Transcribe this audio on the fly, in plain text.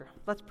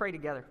Let's pray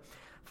together.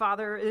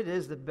 Father, it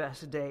is the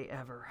best day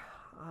ever.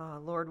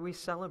 Lord, we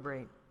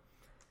celebrate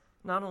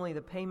not only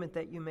the payment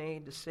that you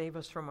made to save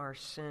us from our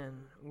sin,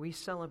 we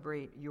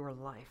celebrate your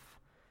life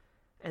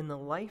and the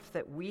life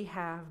that we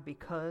have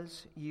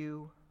because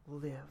you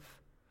live.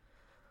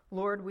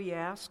 Lord, we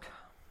ask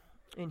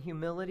in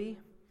humility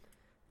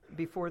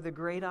before the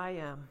great I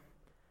am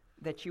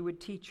that you would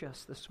teach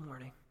us this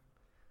morning.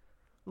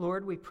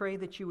 Lord, we pray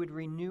that you would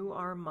renew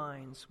our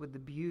minds with the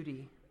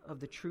beauty of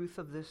the truth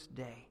of this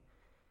day.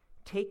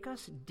 Take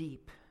us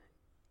deep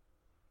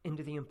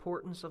into the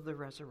importance of the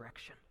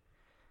resurrection.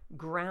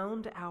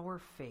 Ground our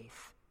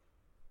faith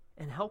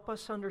and help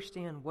us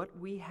understand what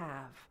we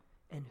have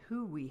and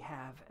who we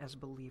have as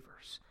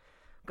believers.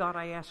 God,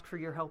 I ask for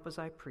your help as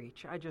I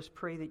preach. I just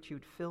pray that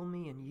you'd fill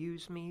me and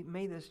use me.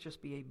 May this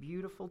just be a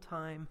beautiful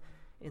time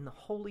in the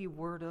holy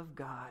word of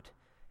God.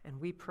 And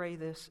we pray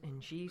this in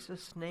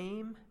Jesus'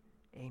 name.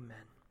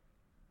 Amen.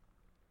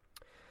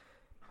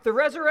 The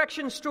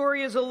resurrection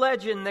story is a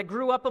legend that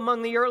grew up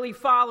among the early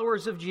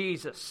followers of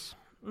Jesus,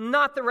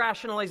 not the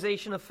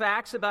rationalization of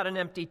facts about an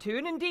empty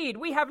tomb. Indeed,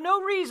 we have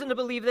no reason to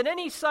believe that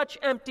any such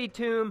empty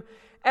tomb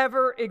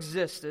ever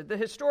existed. The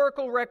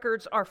historical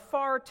records are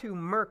far too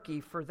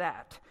murky for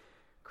that.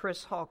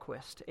 Chris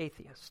Hallquist,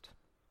 atheist.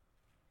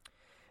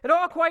 It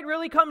all quite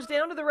really comes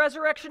down to the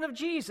resurrection of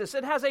Jesus.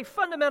 It has a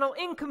fundamental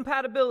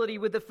incompatibility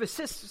with the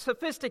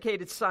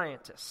sophisticated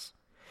scientists.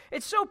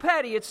 It's so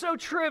petty, it's so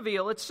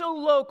trivial, it's so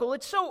local,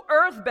 it's so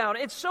earthbound,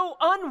 it's so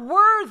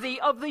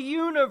unworthy of the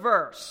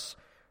universe.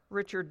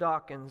 Richard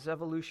Dawkins,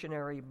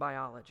 evolutionary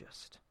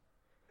biologist.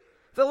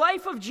 The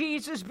life of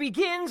Jesus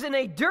begins in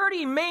a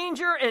dirty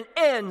manger and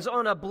ends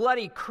on a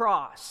bloody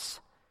cross.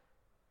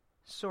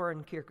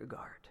 Soren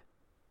Kierkegaard,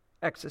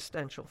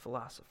 existential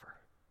philosopher.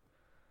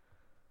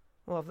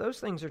 Well, if those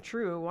things are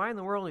true, why in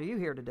the world are you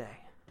here today?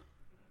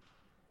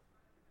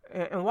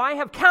 And why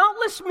have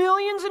countless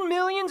millions and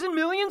millions and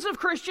millions of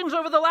Christians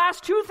over the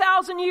last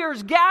 2,000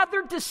 years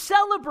gathered to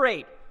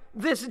celebrate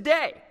this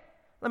day?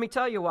 Let me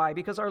tell you why.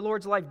 Because our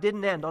Lord's life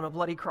didn't end on a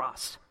bloody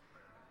cross.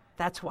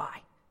 That's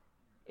why.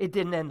 It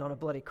didn't end on a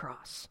bloody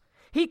cross.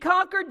 He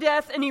conquered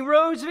death and he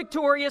rose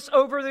victorious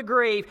over the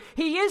grave.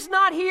 He is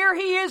not here,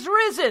 he is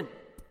risen.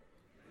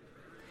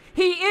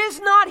 He is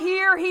not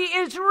here, he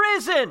is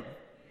risen.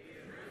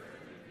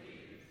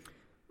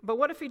 But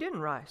what if he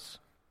didn't rise?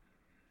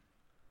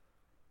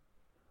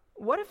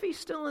 What if he's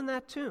still in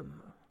that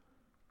tomb?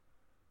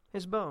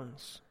 His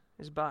bones,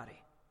 his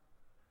body.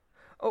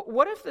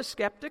 What if the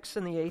skeptics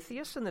and the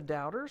atheists and the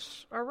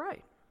doubters are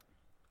right?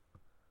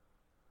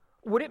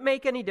 Would it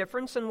make any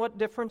difference, and what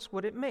difference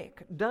would it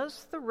make?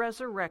 Does the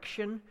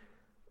resurrection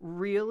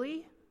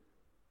really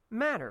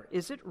matter?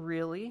 Is it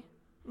really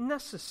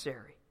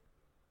necessary?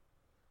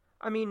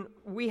 I mean,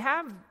 we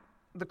have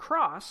the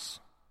cross.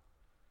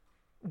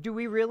 Do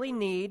we really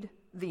need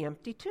the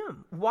empty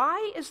tomb?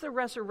 Why is the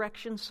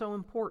resurrection so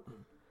important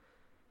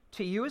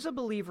to you as a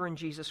believer in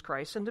Jesus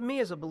Christ and to me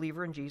as a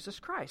believer in Jesus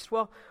Christ?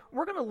 Well,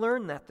 we're going to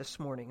learn that this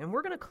morning, and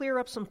we're going to clear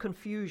up some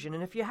confusion.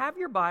 And if you have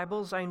your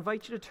Bibles, I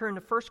invite you to turn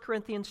to 1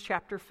 Corinthians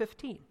chapter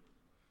 15.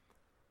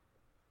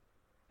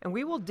 And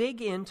we will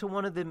dig into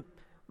one of the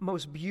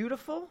most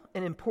beautiful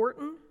and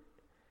important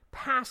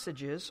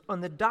passages on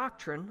the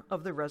doctrine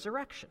of the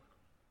resurrection.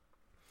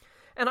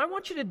 And I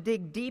want you to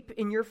dig deep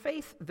in your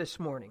faith this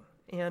morning.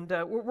 And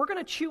we're going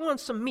to chew on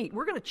some meat.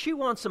 We're going to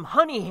chew on some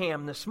honey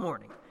ham this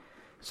morning.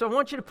 So I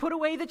want you to put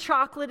away the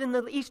chocolate and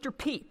the Easter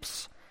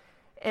peeps.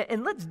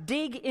 And let's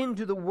dig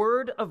into the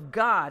Word of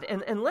God.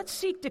 And let's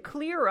seek to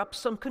clear up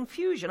some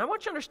confusion. I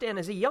want you to understand,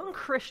 as a young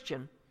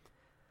Christian,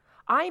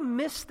 I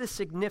miss the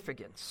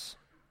significance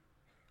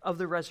of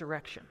the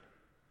resurrection.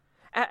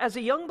 As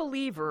a young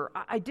believer,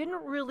 I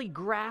didn't really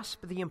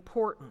grasp the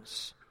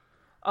importance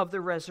of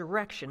the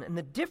resurrection and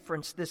the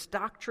difference this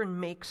doctrine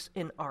makes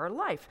in our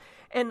life.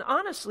 And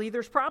honestly,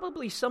 there's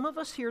probably some of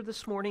us here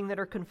this morning that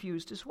are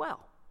confused as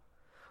well.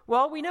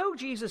 Well, we know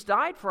Jesus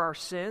died for our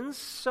sins,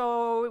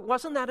 so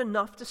wasn't that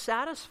enough to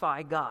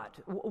satisfy God?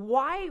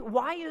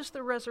 Why is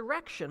the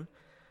resurrection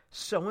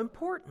so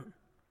important?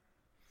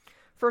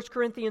 1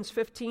 Corinthians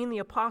 15, the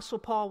Apostle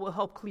Paul will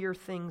help clear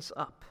things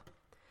up.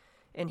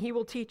 And he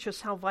will teach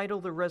us how vital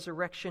the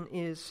resurrection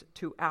is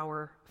to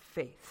our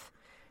faith.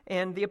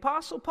 And the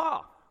Apostle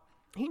Paul,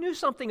 he knew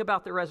something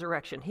about the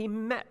resurrection. He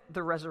met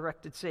the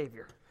resurrected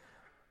Savior,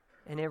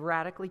 and it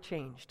radically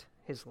changed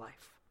his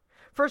life.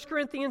 1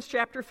 Corinthians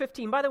chapter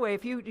 15. By the way,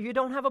 if you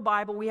don't have a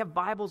Bible, we have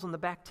Bibles on the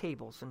back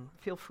tables, and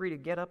feel free to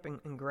get up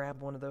and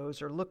grab one of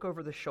those or look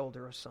over the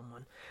shoulder of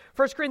someone.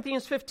 1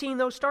 Corinthians 15,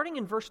 though, starting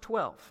in verse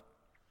 12.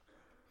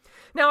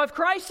 Now, if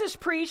Christ has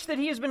preached that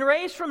he has been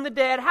raised from the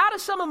dead, how do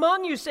some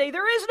among you say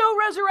there is no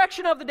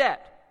resurrection of the dead?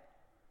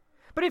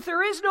 But if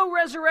there is no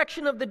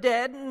resurrection of the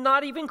dead,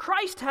 not even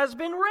Christ has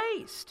been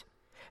raised.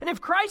 And if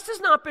Christ has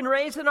not been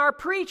raised, then our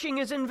preaching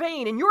is in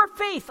vain, and your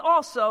faith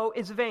also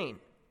is vain.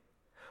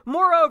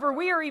 Moreover,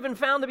 we are even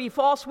found to be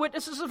false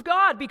witnesses of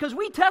God, because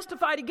we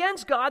testified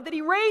against God that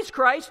he raised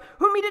Christ,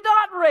 whom he did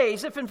not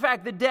raise, if in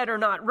fact the dead are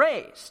not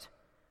raised.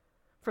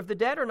 For if the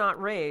dead are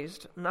not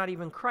raised, not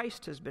even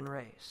Christ has been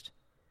raised.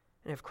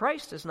 And if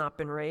Christ has not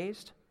been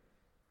raised,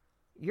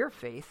 your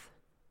faith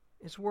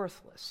is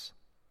worthless.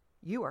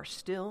 You are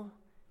still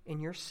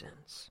in your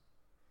sins.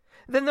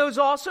 Then those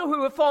also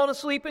who have fallen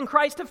asleep in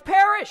Christ have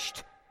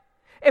perished.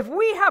 If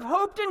we have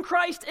hoped in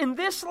Christ in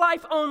this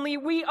life only,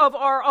 we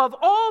are of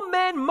all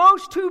men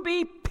most to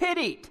be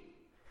pitied.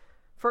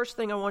 First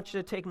thing I want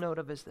you to take note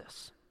of is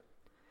this.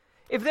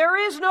 If there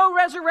is no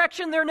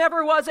resurrection, there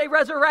never was a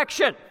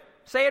resurrection.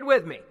 Say it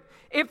with me.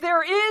 If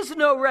there is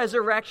no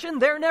resurrection,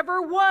 there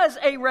never was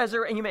a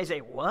resurrection. And you may say,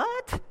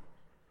 what?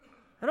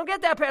 I don't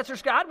get that, Pastor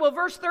Scott. Well,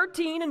 verse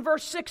 13 and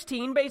verse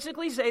 16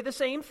 basically say the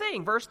same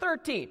thing. Verse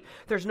 13,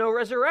 there's no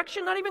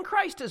resurrection, not even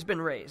Christ has been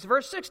raised.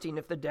 Verse 16,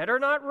 if the dead are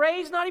not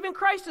raised, not even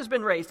Christ has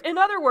been raised. In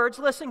other words,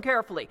 listen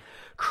carefully.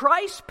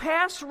 Christ's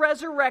past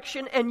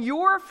resurrection and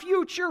your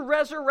future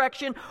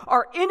resurrection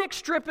are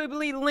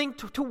inextricably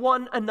linked to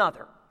one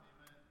another.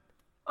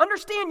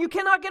 Understand, you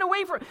cannot get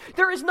away from it.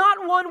 There is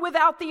not one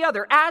without the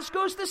other. As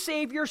goes the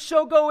Savior,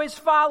 so go his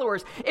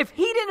followers. If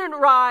he didn't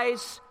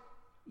rise,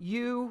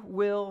 you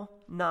will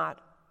not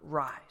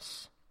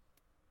rise.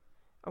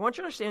 I want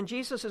you to understand,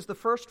 Jesus is the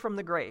first from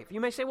the grave.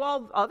 You may say,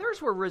 well,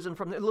 others were risen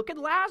from the... Look at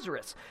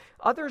Lazarus.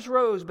 Others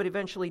rose, but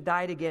eventually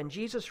died again.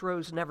 Jesus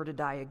rose never to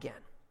die again.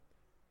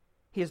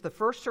 He is the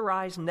first to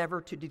rise,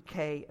 never to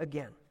decay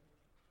again.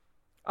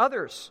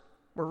 Others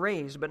were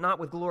raised, but not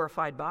with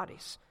glorified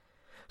bodies.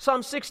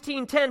 Psalm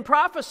 16:10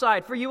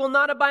 prophesied, for you will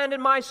not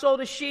abandon my soul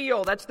to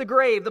Sheol, that's the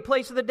grave, the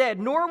place of the dead,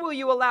 nor will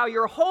you allow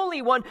your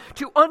Holy One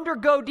to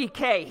undergo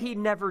decay. He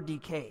never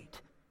decayed.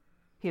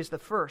 He is the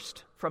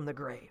first from the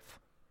grave.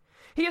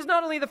 He is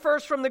not only the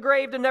first from the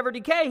grave to never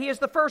decay, he is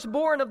the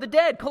firstborn of the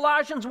dead.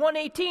 Colossians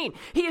 1:18.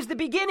 He is the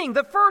beginning,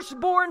 the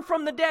firstborn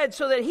from the dead,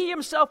 so that he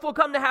himself will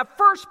come to have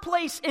first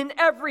place in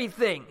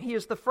everything. He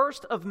is the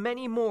first of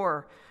many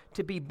more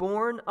to be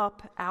born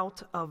up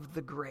out of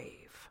the grave.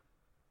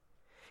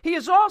 He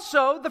is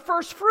also the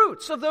first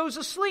fruits of those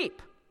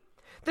asleep.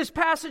 This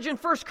passage in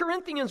 1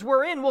 Corinthians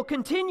we're in will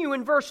continue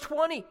in verse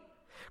 20.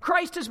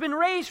 Christ has been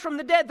raised from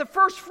the dead, the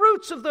first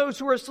fruits of those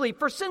who are asleep.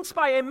 For since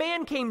by a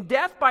man came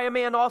death, by a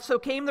man also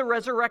came the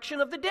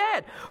resurrection of the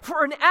dead.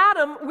 For in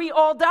Adam we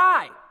all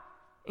die.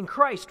 In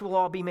Christ will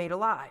all be made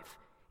alive,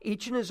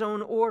 each in his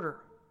own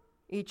order.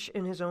 Each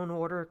in his own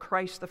order,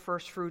 Christ the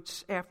first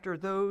fruits, after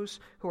those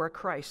who are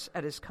Christ's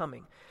at his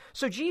coming.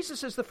 So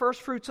Jesus is the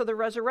first fruits of the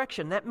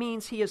resurrection. That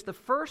means he is the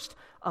first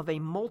of a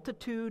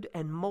multitude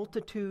and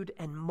multitude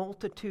and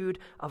multitude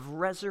of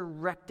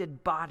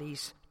resurrected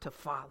bodies to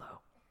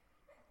follow.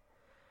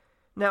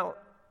 Now,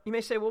 you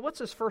may say, well, what's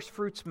this first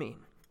fruits mean?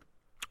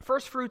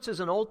 First fruits is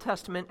an Old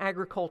Testament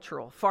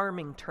agricultural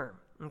farming term,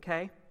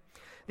 okay?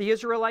 The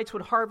Israelites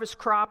would harvest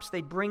crops.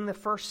 They'd bring the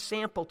first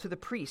sample to the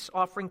priests,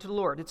 offering to the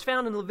Lord. It's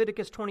found in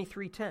Leviticus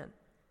 23:10.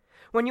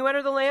 When you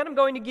enter the land I'm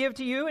going to give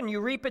to you, and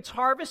you reap its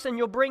harvest, and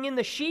you'll bring in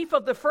the sheaf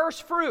of the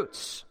first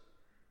fruits.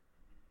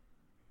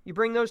 You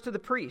bring those to the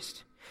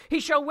priest.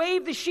 He shall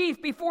wave the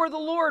sheaf before the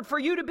Lord for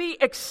you to be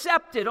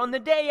accepted. On the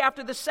day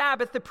after the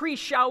Sabbath, the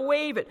priest shall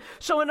wave it.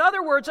 So in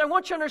other words, I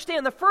want you to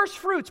understand the first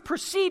fruits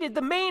preceded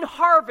the main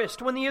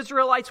harvest when the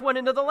Israelites went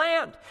into the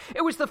land.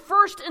 It was the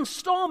first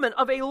installment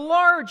of a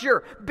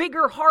larger,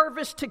 bigger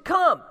harvest to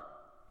come.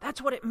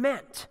 That's what it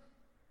meant.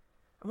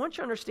 I want you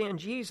to understand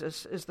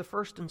Jesus is the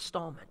first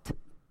installment.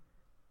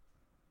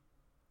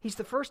 He's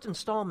the first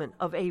installment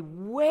of a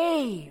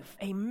wave,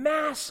 a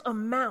mass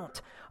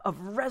amount of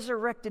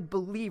resurrected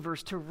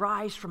believers to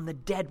rise from the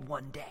dead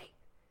one day.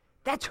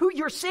 That's who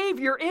your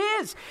Savior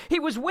is.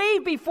 He was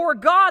waved before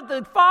God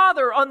the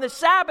Father on the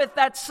Sabbath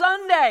that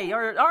Sunday,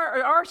 or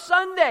our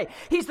Sunday.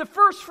 He's the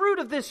first fruit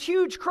of this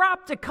huge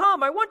crop to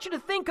come. I want you to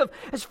think of,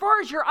 as far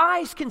as your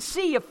eyes can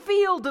see, a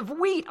field of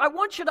wheat. I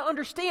want you to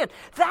understand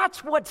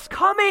that's what's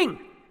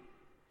coming.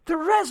 The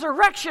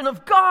resurrection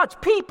of God's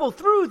people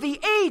through the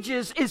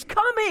ages is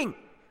coming.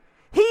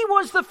 He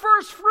was the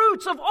first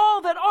fruits of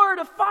all that are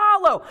to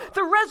follow.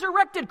 The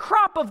resurrected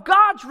crop of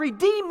God's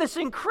redeemed, this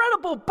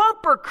incredible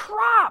bumper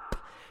crop.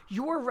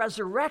 Your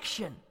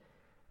resurrection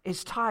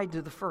is tied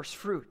to the first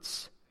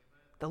fruits.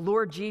 The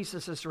Lord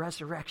Jesus'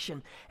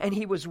 resurrection. And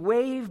he was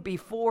waved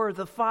before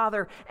the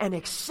Father and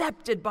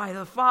accepted by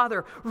the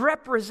Father,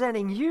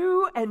 representing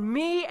you and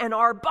me and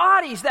our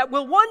bodies that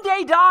will one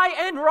day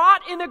die and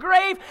rot in the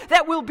grave,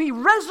 that will be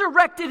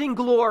resurrected in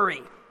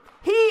glory.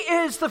 He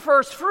is the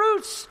first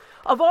fruits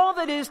of all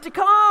that is to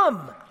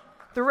come.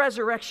 The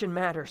resurrection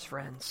matters,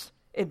 friends.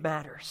 It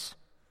matters.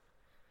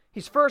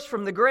 He's first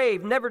from the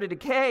grave, never to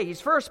decay. He's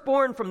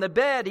firstborn from the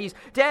bed. He's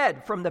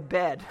dead from the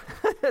bed,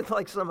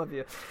 like some of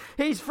you.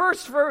 He's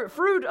first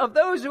fruit of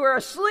those who are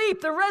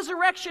asleep. The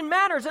resurrection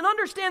matters. And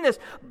understand this,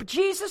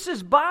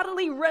 Jesus'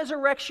 bodily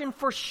resurrection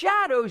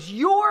foreshadows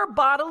your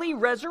bodily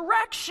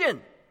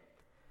resurrection.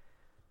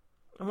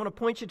 I want to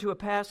point you to a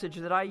passage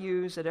that I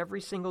use at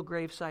every single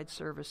graveside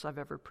service I've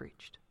ever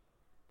preached.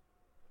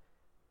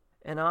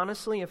 And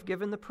honestly, if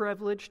given the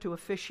privilege to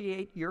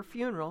officiate your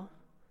funeral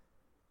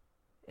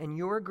and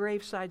your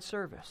graveside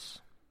service,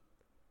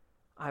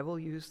 I will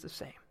use the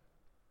same.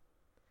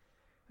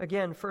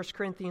 Again, 1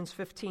 Corinthians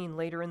 15,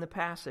 later in the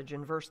passage,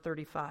 in verse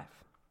 35.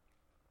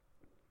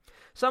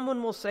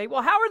 Someone will say,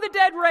 well, how are the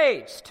dead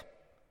raised?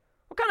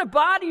 What kind of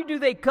body do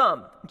they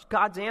come?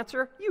 God's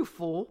answer, you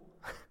fool.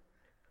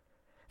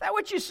 That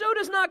which you sow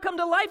does not come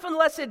to life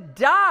unless it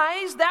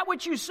dies. That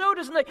which you sow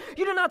does not.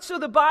 You do not sow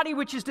the body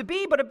which is to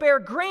be, but a bare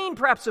grain,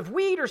 perhaps of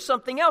wheat or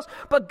something else.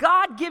 But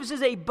God gives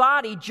us a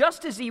body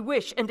just as he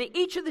wished, and to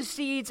each of the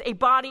seeds a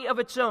body of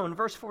its own.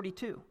 Verse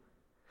 42.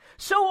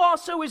 So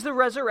also is the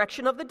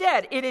resurrection of the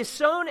dead. It is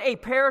sown a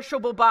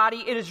perishable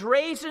body. It is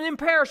raised an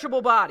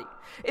imperishable body.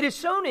 It is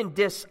sown in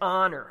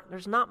dishonor.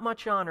 There's not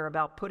much honor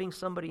about putting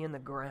somebody in the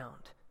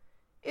ground.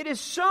 It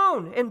is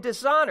sown in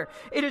dishonor.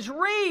 It is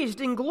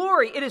raised in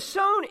glory. It is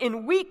sown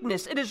in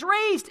weakness. It is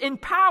raised in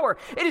power.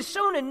 It is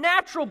sown a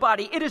natural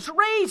body. It is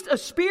raised a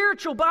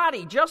spiritual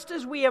body. Just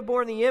as we have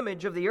borne the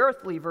image of the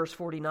earthly, verse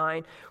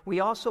 49, we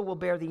also will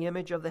bear the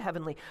image of the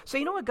heavenly. So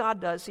you know what God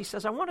does? He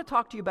says, I want to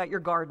talk to you about your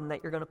garden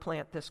that you're going to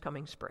plant this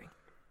coming spring.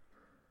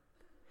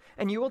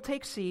 And you will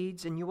take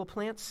seeds and you will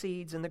plant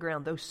seeds in the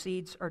ground. Those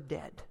seeds are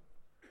dead.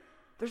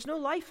 There's no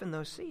life in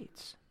those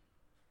seeds.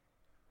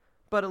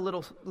 But a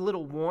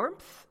little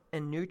warmth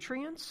and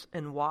nutrients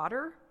and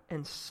water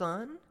and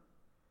sun,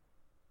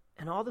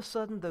 and all of a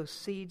sudden those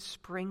seeds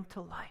spring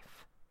to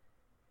life.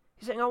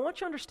 He's saying, I want you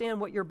to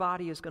understand what your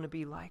body is going to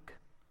be like.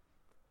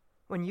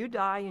 When you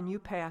die and you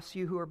pass,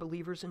 you who are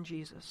believers in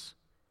Jesus,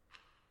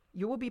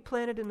 you will be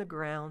planted in the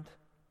ground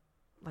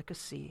like a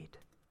seed.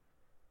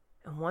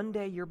 And one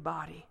day your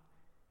body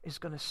is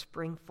going to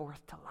spring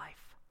forth to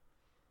life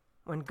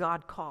when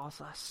God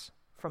calls us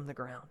from the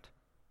ground.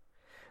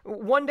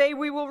 One day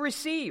we will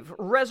receive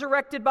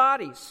resurrected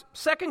bodies.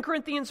 2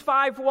 Corinthians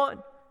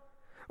 5:1.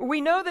 We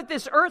know that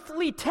this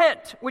earthly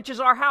tent, which is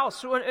our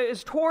house,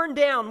 is torn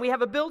down. We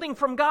have a building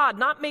from God,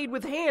 not made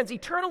with hands,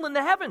 eternal in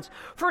the heavens.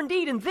 For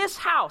indeed, in this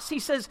house, he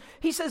says,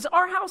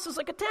 our house is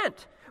like a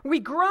tent. We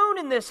groan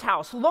in this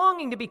house,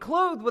 longing to be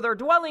clothed with our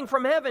dwelling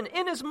from heaven,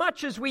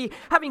 inasmuch as we,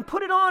 having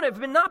put it on,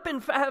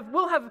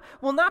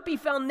 will not be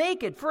found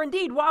naked. For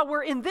indeed, while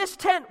we're in this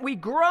tent, we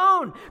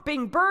groan,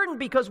 being burdened,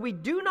 because we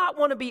do not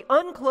want to be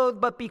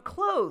unclothed, but be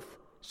clothed,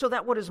 so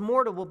that what is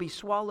mortal will be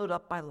swallowed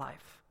up by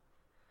life.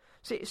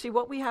 See,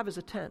 what we have as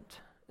a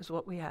tent is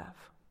what we have.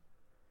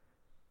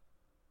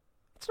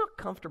 It's not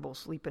comfortable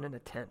sleeping in a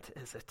tent,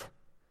 is it?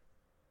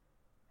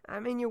 I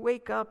mean, you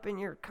wake up and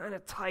you're kind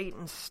of tight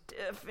and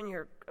stiff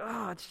and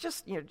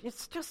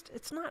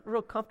it's not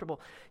real comfortable.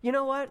 You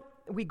know what?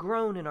 We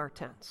groan in our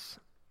tents.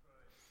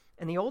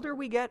 And the older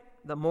we get,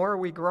 the more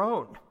we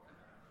groan.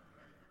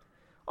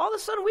 All of a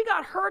sudden we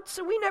got hurts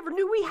and we never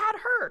knew we had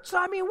hurts.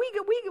 I mean,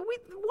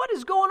 what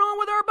is going on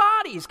with our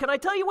bodies? Can I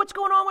tell you what's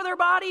going on with our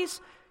bodies?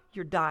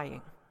 You're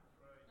dying.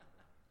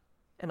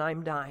 And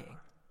I'm dying.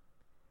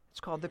 It's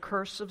called the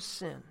curse of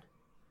sin.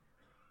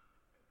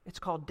 It's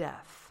called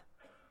death.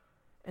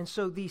 And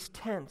so these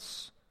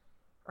tents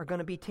are going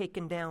to be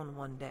taken down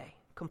one day,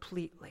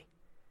 completely.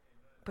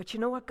 But you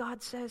know what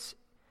God says?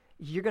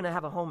 You're going to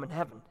have a home in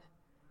heaven.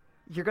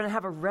 You're going to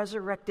have a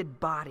resurrected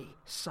body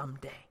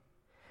someday.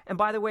 And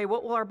by the way,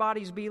 what will our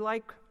bodies be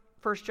like?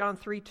 1 John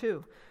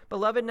 3:2.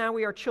 Beloved, now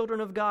we are children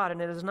of God, and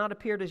it has not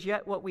appeared as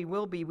yet what we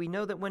will be. We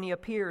know that when he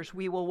appears,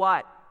 we will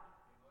what?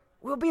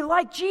 We'll be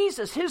like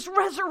Jesus, his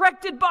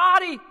resurrected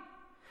body.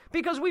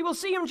 Because we will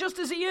see him just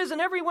as he is,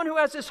 and everyone who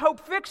has this hope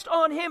fixed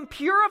on him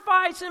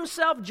purifies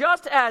himself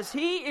just as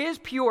he is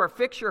pure.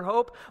 Fix your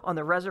hope on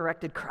the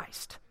resurrected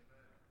Christ.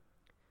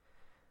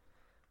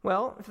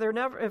 Well, if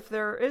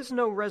there is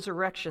no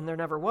resurrection, there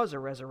never was a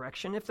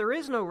resurrection. If there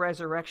is no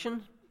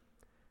resurrection,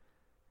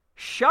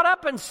 shut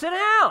up and sit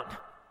down.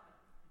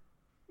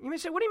 You may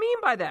say, what do you mean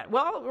by that?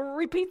 Well,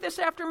 repeat this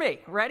after me.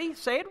 Ready?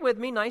 Say it with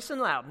me nice and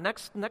loud.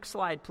 Next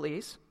slide,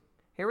 please.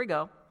 Here we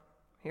go.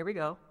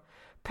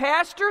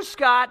 Pastor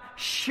Scott,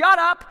 shut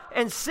up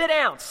and sit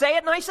down. Say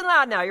it nice and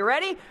loud now. You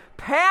ready?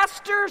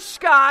 Pastor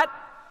Scott,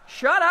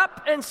 shut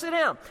up and sit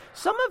down.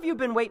 Some of you have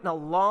been waiting a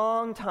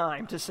long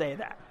time to say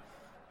that.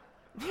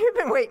 You've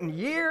been waiting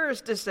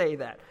years to say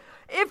that.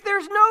 If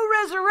there's no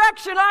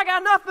resurrection, I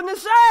got nothing to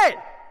say.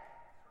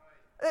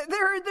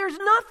 There's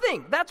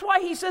nothing. That's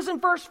why he says in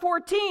verse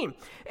 14,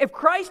 if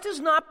Christ has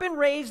not been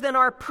raised, then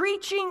our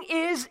preaching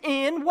is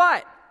in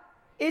what?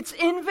 It's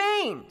in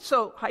vain.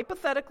 So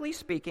hypothetically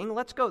speaking,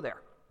 let's go there.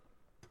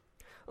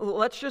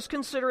 Let's just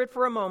consider it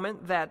for a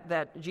moment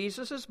that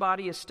Jesus'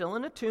 body is still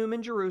in a tomb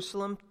in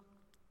Jerusalem.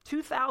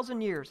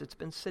 2,000 years it's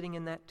been sitting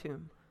in that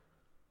tomb.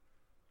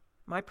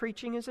 My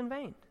preaching is in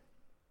vain.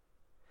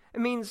 It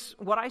means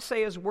what I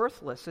say is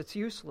worthless, it's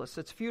useless,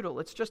 it's futile.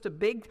 It's just a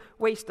big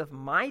waste of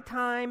my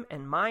time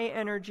and my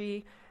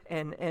energy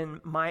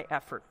and my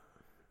effort.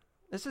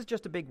 This is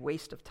just a big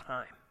waste of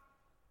time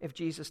if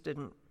Jesus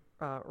didn't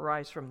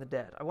rise from the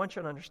dead. I want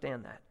you to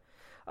understand that.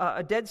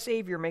 A dead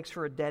Savior makes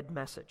for a dead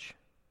message.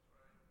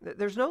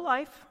 There's no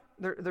life,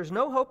 there's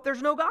no hope,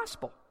 there's no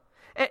gospel.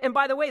 And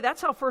by the way,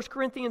 that's how 1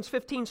 Corinthians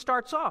 15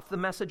 starts off, the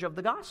message of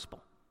the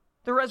gospel.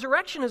 The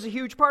resurrection is a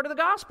huge part of the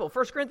gospel.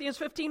 1 Corinthians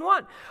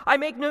 15:1. I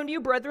make known to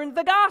you, brethren,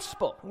 the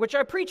gospel, which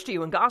I preach to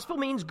you. And gospel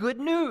means good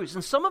news.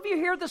 And some of you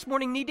here this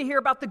morning need to hear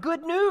about the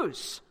good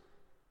news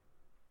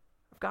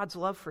of God's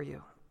love for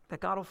you, that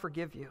God will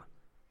forgive you,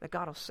 that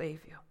God will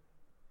save you.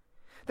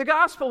 The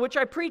gospel which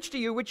I preach to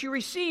you, which you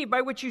receive,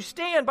 by which you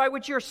stand, by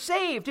which you're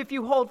saved, if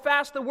you hold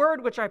fast the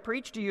word which I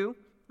preach to you,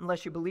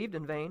 unless you believed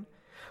in vain.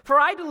 For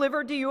I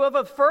delivered to you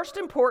of first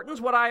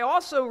importance what I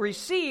also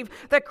received,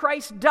 that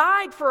Christ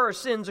died for our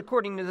sins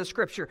according to the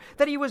Scripture,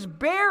 that he was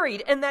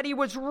buried, and that he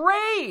was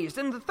raised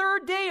in the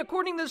third day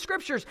according to the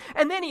Scriptures.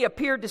 And then he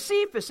appeared to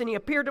Cephas, and he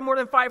appeared to more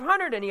than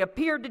 500, and he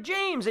appeared to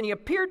James, and he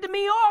appeared to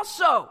me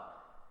also.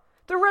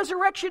 The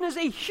resurrection is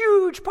a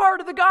huge part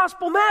of the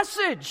gospel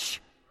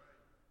message.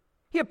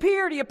 He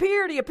appeared, he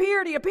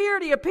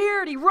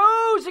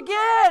rose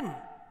again.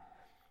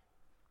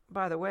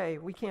 By the way,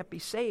 we can't be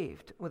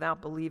saved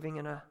without believing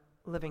in a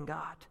living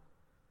God.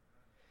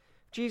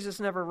 Jesus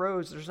never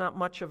rose. There's not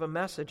much of a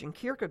message. And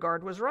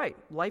Kierkegaard was right.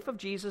 Life of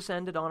Jesus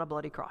ended on a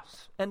bloody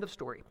cross. End of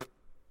story.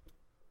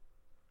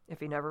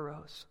 If he never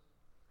rose.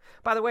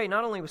 By the way,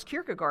 not only was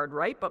Kierkegaard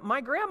right, but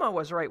my grandma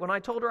was right. When I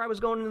told her I was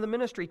going into the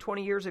ministry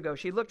 20 years ago,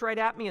 she looked right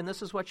at me and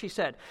this is what she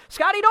said.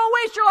 Scotty, don't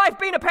waste your life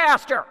being a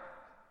pastor.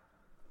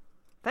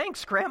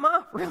 Thanks,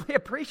 Grandma. Really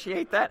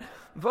appreciate that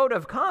vote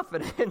of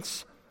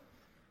confidence.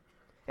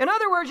 In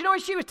other words, you know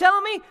what she was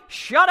telling me?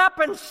 Shut up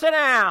and sit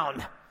down.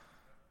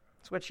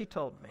 That's what she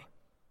told me.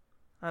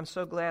 I'm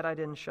so glad I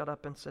didn't shut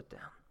up and sit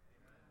down,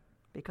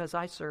 because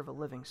I serve a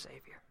living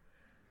Savior.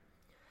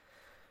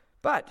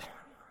 But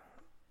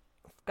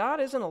if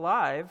God isn't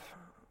alive,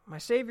 my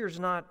Savior's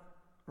not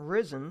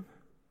risen,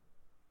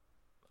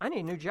 I need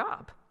a new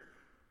job.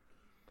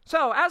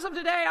 So as of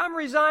today, I'm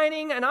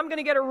resigning and I'm going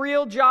to get a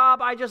real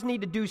job. I just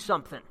need to do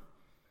something.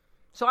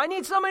 So I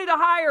need somebody to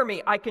hire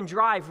me. I can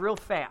drive real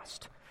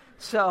fast.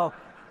 So,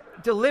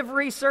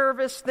 delivery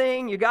service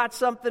thing, you got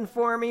something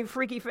for me,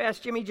 freaky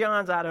fast Jimmy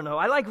John's, I don't know.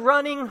 I like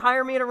running,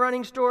 hire me at a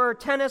running store.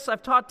 Tennis,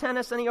 I've taught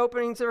tennis, any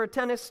openings or a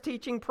tennis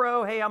teaching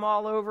pro, hey, I'm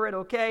all over it,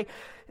 okay.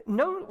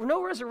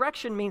 No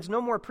resurrection means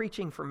no more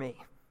preaching for me.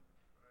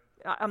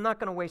 I'm not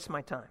going to waste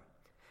my time.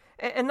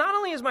 And not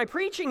only is my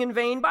preaching in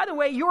vain, by the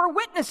way, your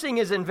witnessing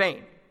is in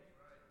vain.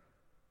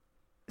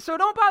 So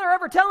don't bother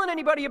ever telling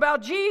anybody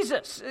about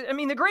Jesus. I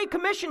mean, the Great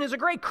Commission is a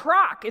great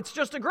crock. It's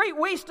just a great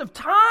waste of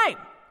time.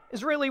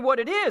 Is really what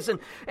it is.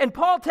 And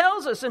Paul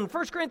tells us in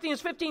 1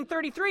 Corinthians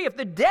 15:33, if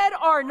the dead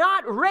are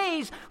not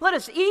raised, let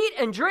us eat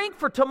and drink,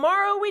 for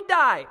tomorrow we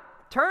die.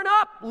 Turn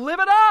up, live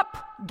it up,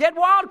 get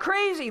wild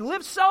crazy,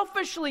 live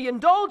selfishly,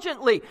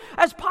 indulgently,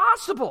 as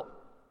possible.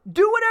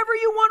 Do whatever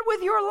you want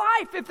with your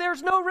life if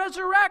there's no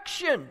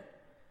resurrection.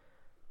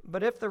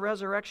 But if the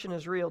resurrection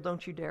is real,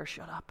 don't you dare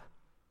shut up.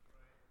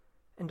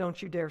 And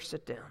don't you dare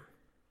sit down.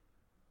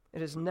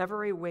 It is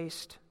never a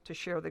waste to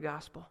share the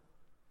gospel.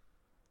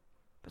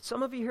 But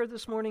some of you here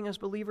this morning as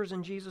believers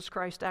in Jesus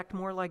Christ act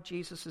more like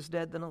Jesus is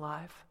dead than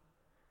alive,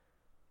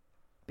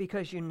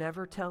 because you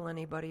never tell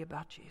anybody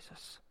about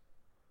Jesus.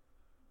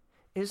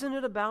 Isn't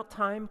it about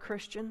time,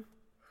 Christian,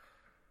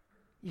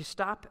 you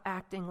stop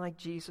acting like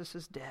Jesus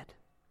is dead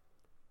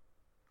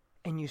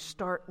and you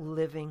start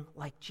living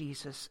like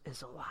Jesus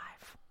is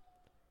alive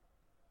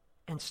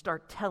and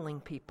start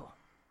telling people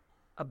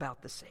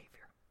about the Savior?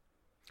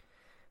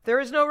 There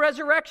is no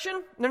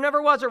resurrection. There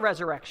never was a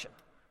resurrection.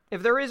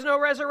 If there is no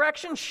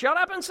resurrection, shut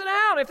up and sit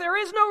down. If there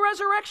is no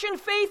resurrection,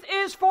 faith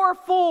is for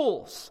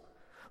fools.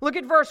 Look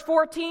at verse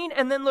 14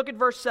 and then look at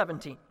verse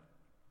 17.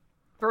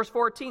 Verse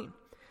 14.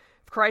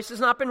 If Christ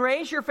has not been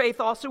raised, your faith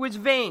also is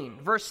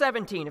vain. Verse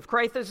 17. If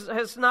Christ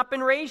has not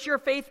been raised, your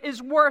faith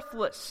is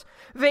worthless.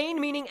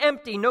 Vain meaning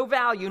empty, no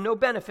value, no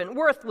benefit.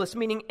 Worthless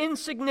meaning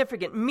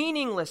insignificant,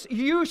 meaningless,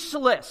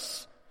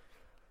 useless.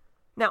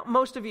 Now,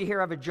 most of you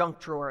here have a junk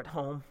drawer at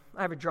home.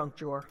 I have a junk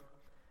drawer.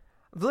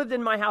 I've lived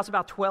in my house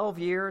about 12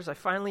 years. I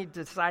finally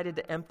decided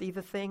to empty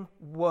the thing.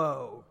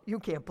 Whoa, you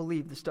can't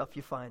believe the stuff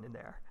you find in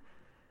there.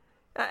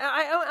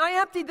 I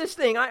emptied this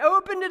thing. I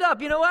opened it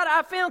up. You know what?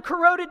 I found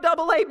corroded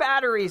AA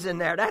batteries in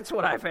there. That's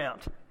what I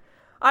found.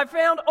 I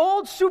found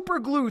old super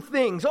glue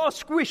things, all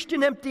squished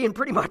and empty and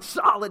pretty much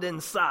solid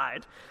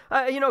inside.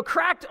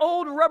 Cracked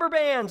old rubber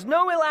bands,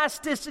 no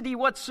elasticity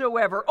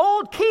whatsoever.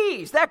 Old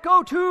keys that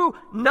go to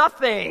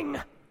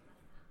nothing.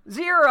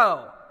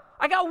 Zero.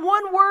 I got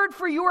one word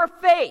for your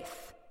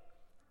faith.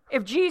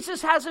 If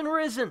Jesus hasn't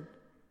risen,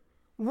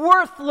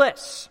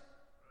 worthless.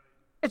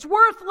 It's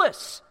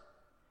worthless.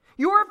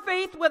 Your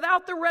faith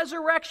without the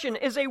resurrection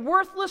is a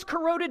worthless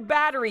corroded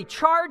battery,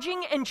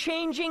 charging and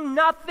changing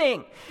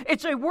nothing.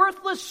 It's a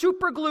worthless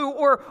superglue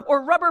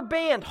or rubber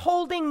band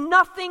holding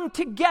nothing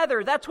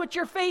together. That's what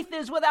your faith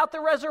is without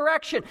the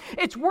resurrection.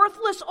 It's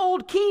worthless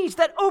old keys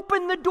that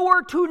open the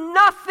door to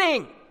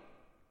nothing.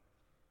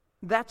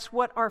 That's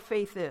what our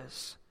faith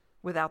is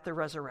without the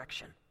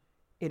resurrection.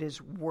 It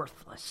is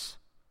worthless.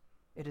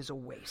 It is a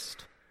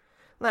waste.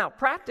 Now,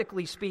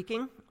 practically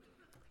speaking,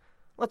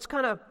 let's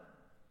kind of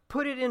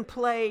put it in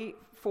play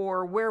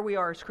for where we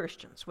are as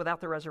Christians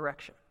without the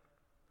resurrection.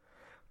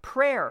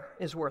 Prayer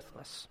is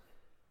worthless.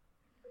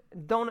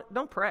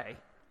 don't pray.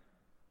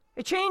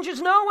 It changes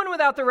no one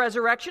without the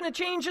resurrection. It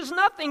changes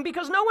nothing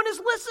because no one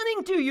is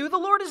listening to you. The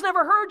Lord has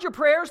never heard your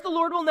prayers. The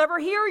Lord will never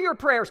hear your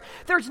prayers.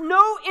 There's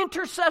no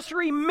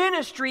intercessory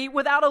ministry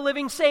without a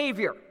living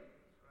Savior.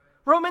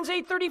 Romans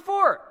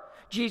 8:34.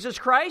 Jesus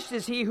Christ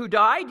is he who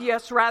died,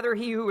 yes, rather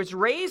he who is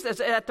raised, as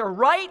at the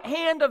right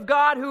hand of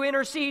God who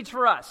intercedes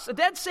for us. A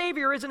dead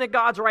Savior isn't at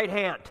God's right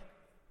hand.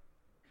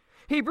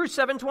 Hebrews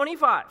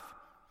 7:25.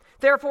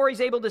 Therefore, he's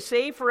able to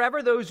save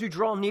forever those who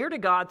draw near to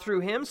God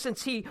through him,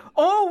 since he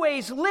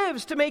always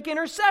lives to make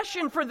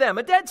intercession for them.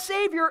 A dead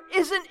Savior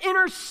isn't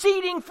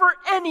interceding for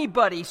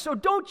anybody, so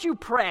don't you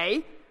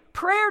pray.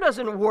 Prayer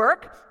doesn't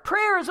work.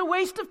 Prayer is a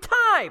waste of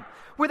time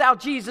without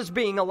Jesus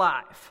being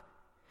alive.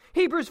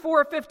 Hebrews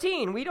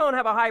 4:15, we don't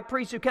have a high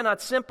priest who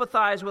cannot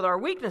sympathize with our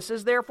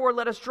weaknesses. Therefore,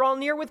 let us draw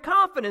near with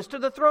confidence to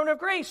the throne of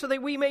grace so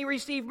that we may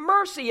receive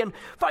mercy and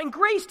find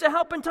grace to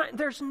help in time.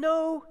 There's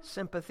no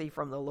sympathy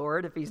from the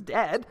Lord if he's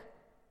dead.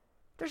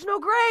 There's no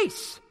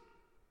grace.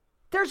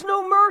 There's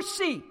no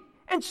mercy.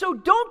 And so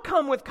don't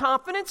come with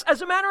confidence.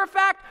 As a matter of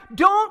fact,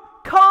 don't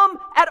come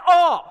at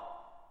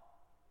all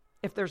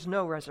if there's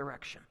no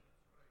resurrection.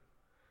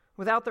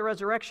 Without the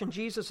resurrection,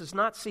 Jesus is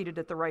not seated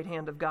at the right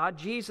hand of God.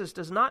 Jesus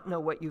does not know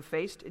what you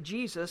faced.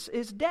 Jesus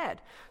is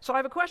dead. So I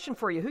have a question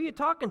for you. Who are you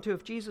talking to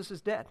if Jesus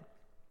is dead?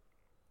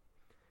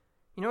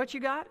 You know what you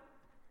got?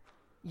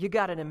 You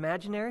got an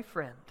imaginary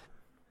friend.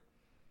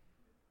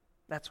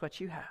 That's what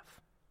you have.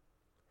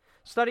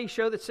 Studies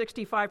show that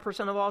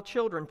 65% of all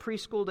children,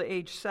 preschool to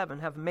age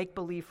 7, have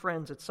make-believe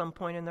friends at some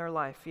point in their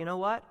life. You know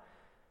what?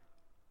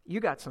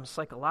 You got some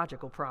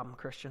psychological problem,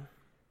 Christian,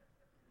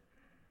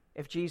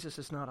 if Jesus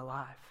is not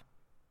alive.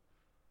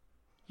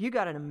 You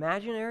got an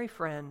imaginary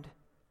friend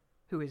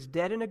who is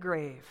dead in a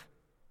grave,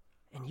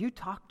 and you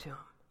talk to him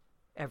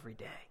every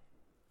day.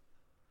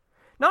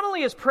 Not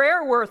only is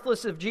prayer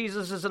worthless if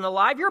Jesus isn't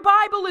alive, your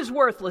Bible is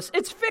worthless.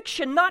 It's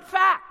fiction, not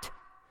fact.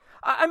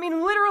 I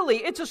mean,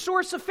 literally, it's a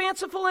source of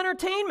fanciful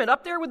entertainment,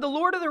 up there with the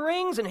Lord of the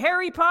Rings and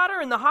Harry Potter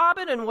and the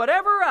Hobbit and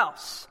whatever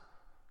else.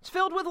 It's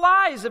filled with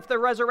lies if the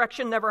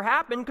resurrection never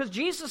happened, because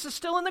Jesus is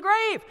still in the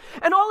grave,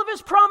 and all of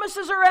his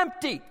promises are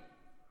empty.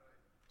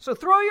 So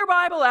throw your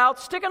Bible out,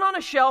 stick it on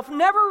a shelf,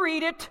 never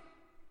read it.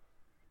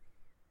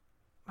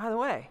 By the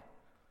way,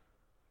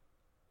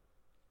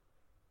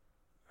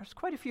 there's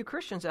quite a few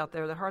Christians out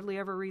there that hardly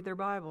ever read their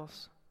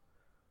Bibles.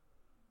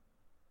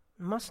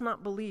 Must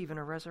not believe in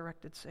a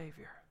resurrected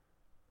Savior.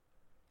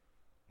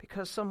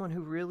 Because someone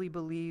who really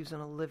believes in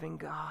a living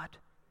God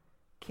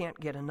can't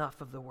get enough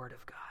of the Word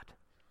of God.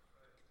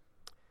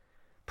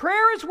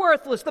 Prayer is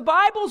worthless. The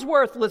Bible's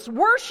worthless.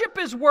 Worship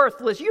is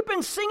worthless. You've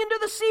been singing to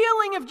the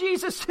ceiling. If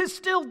Jesus is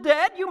still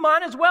dead, you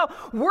might as well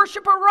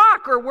worship a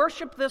rock or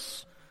worship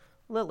this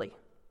lily.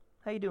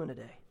 How you doing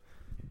today?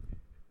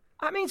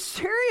 I mean,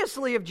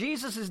 seriously, if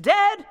Jesus is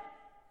dead,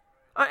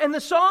 and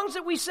the songs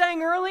that we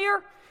sang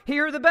earlier,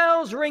 hear the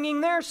bells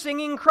ringing, they're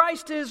singing,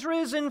 Christ is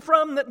risen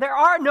from the... There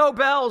are no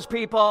bells,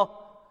 people.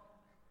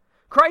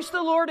 Christ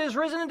the Lord is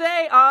risen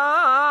today.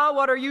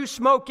 What are you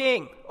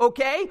smoking?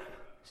 Okay?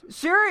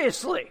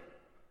 Seriously.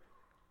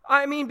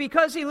 I mean,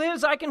 because he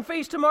lives, I can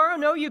face tomorrow.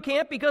 No, you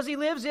can't. Because he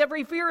lives,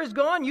 every fear is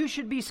gone. You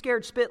should be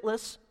scared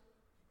spitless.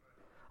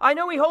 I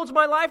know he holds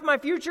my life, my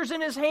future's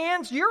in his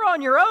hands. You're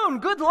on your own.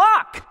 Good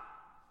luck.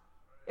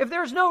 If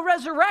there's no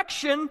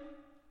resurrection,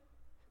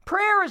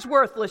 prayer is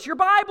worthless. Your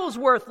Bible's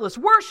worthless.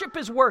 Worship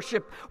is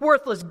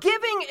worthless.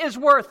 Giving is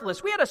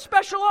worthless. We had a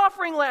special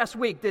offering last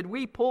week. Did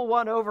we pull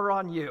one over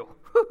on you?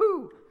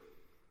 Woo-hoo.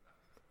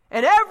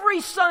 And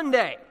every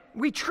Sunday,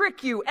 we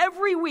trick you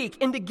every week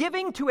into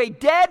giving to a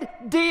dead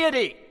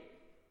deity.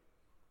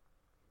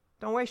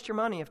 Don't waste your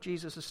money if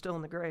Jesus is still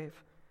in the grave.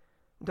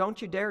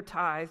 Don't you dare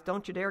tithe.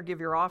 Don't you dare give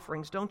your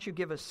offerings. Don't you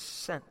give a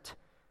cent.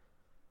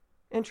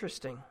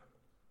 Interesting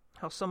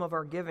how some of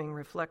our giving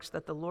reflects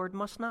that the Lord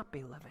must not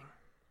be living.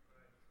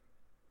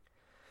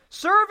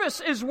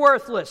 Service is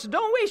worthless.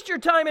 Don't waste your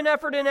time and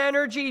effort and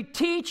energy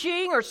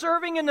teaching or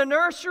serving in the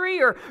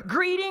nursery or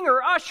greeting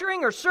or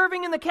ushering or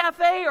serving in the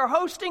cafe or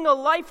hosting a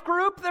life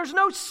group. There's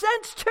no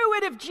sense to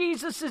it if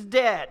Jesus is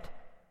dead.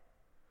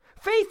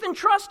 Faith and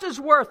trust is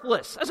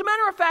worthless. As a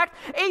matter of fact,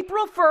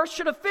 April 1st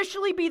should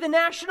officially be the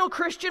national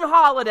Christian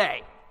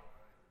holiday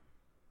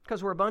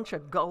because we're a bunch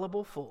of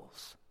gullible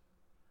fools.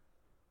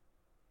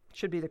 It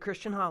should be the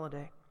Christian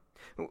holiday.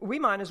 We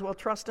might as well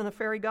trust in a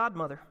fairy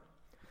godmother.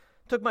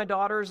 Took my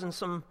daughters and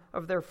some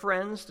of their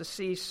friends to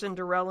see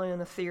Cinderella in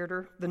a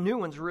theater. The new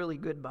one's really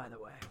good, by the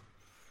way.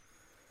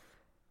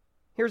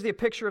 Here's the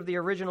picture of the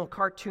original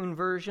cartoon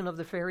version of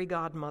the fairy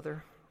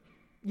godmother.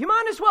 You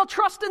might as well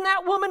trust in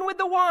that woman with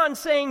the wand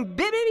saying,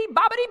 bibbidi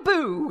bobbidi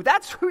boo.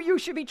 That's who you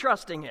should be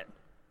trusting in.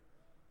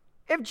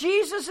 If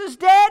Jesus is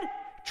dead,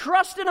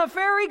 trust in a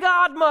fairy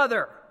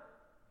godmother.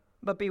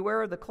 But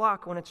beware of the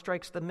clock when it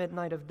strikes the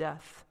midnight of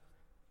death.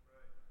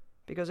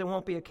 Because it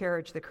won't be a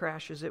carriage that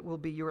crashes. It will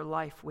be your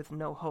life with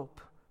no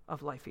hope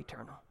of life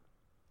eternal.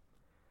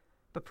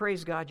 But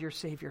praise God, your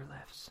Savior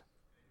lives.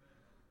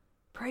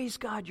 Praise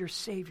God, your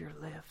Savior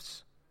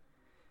lives.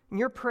 And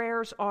your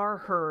prayers are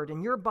heard,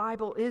 and your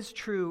Bible is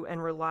true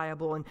and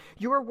reliable, and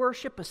your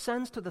worship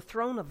ascends to the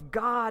throne of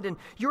God, and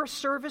your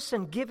service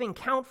and giving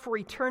count for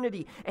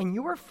eternity, and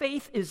your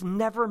faith is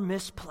never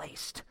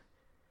misplaced.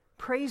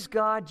 Praise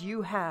God,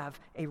 you have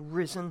a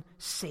risen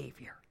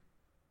Savior.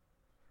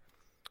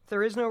 If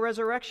there is no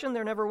resurrection,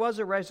 there never was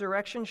a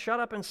resurrection. Shut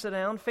up and sit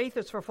down. Faith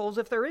is for fools.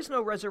 If there is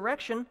no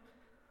resurrection,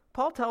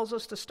 Paul tells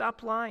us to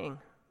stop lying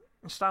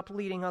and stop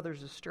leading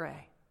others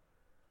astray.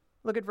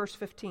 Look at verse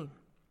 15.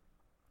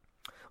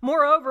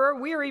 Moreover,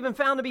 we are even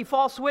found to be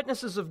false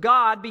witnesses of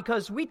God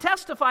because we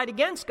testified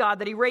against God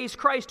that he raised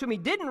Christ whom he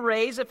didn't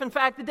raise, if in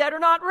fact the dead are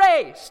not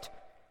raised.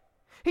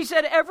 He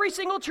said every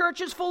single church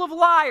is full of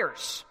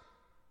liars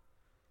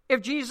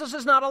if Jesus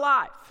is not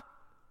alive.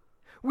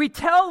 We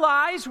tell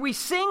lies, we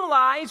sing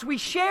lies, we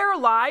share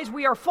lies,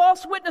 we are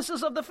false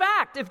witnesses of the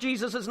fact if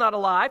Jesus is not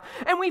alive,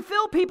 and we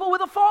fill people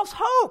with a false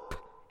hope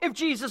if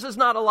Jesus is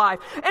not alive.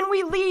 And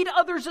we lead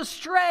others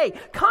astray,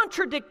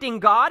 contradicting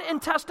God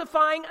and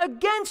testifying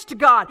against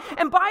God.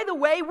 And by the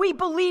way, we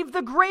believe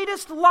the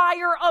greatest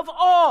liar of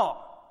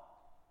all.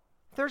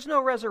 If there's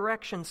no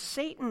resurrection,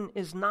 Satan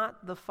is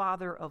not the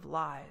father of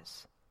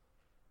lies.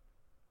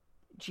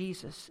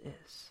 Jesus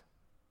is.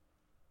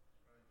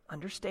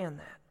 Understand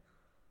that.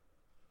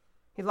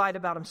 He lied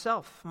about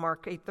himself,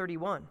 Mark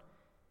 8:31.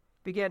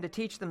 Began to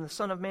teach them the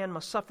Son of Man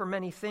must suffer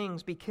many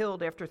things, be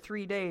killed after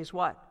 3 days,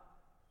 what?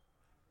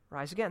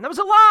 Rise again. That was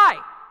a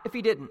lie if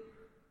he didn't.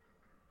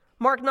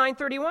 Mark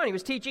 9:31, he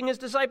was teaching his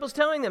disciples,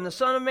 telling them the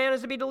Son of Man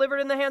is to be delivered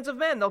in the hands of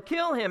men. They'll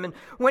kill him, and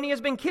when he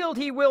has been killed,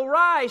 he will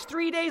rise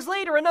 3 days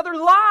later. Another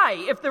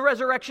lie if the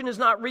resurrection is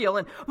not real.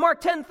 And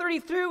Mark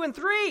 10:32 and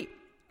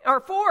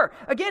 4,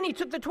 again, he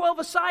took the 12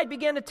 aside,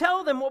 began to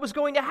tell them what was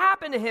going to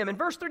happen to him. In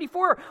verse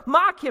 34,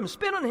 mock him,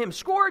 spit on him,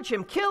 scourge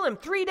him, kill him.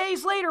 3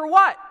 days later,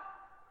 what?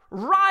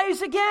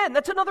 Rise again.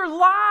 That's another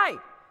lie.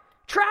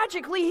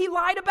 Tragically, he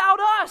lied about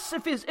us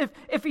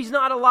if he's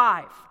not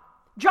alive.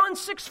 John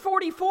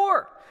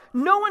 6:44,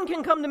 no one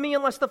can come to me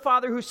unless the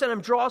Father who sent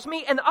him draws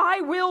me, and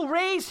I will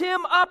raise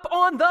him up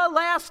on the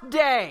last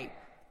day.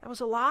 That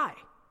was a lie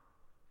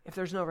if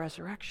there's no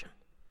resurrection.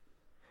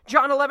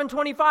 John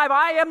 11:25,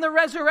 I am the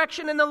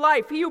resurrection and the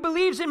life. He who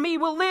believes in me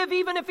will live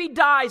even if he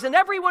dies, and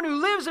everyone who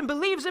lives and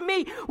believes in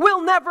me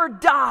will never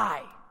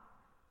die.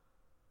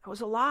 That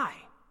was a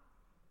lie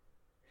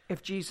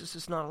if Jesus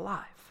is not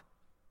alive.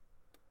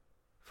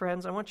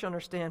 Friends, I want you to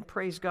understand,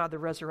 praise God, the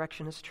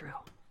resurrection is true.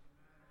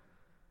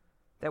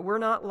 That we're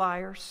not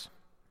liars,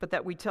 but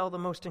that we tell the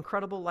most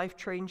incredible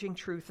life-changing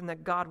truth, and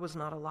that God was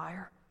not a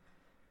liar,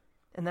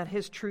 and that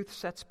his truth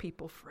sets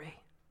people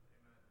free.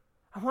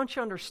 I want you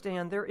to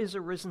understand there is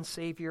a risen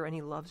Savior, and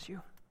he loves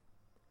you.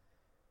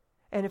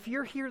 And if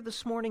you're here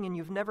this morning and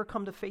you've never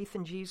come to faith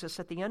in Jesus,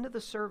 at the end of the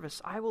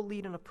service, I will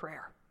lead in a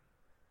prayer.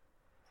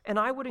 And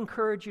I would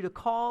encourage you to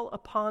call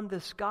upon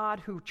this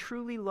God who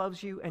truly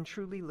loves you and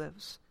truly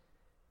lives.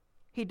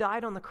 He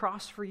died on the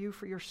cross for you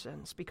for your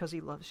sins because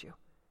he loves you.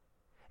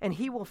 And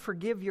he will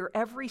forgive your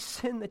every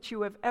sin that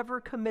you have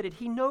ever committed.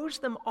 He knows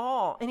them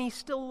all, and he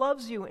still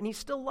loves you, and he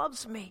still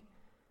loves me.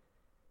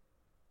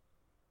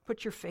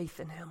 Put your faith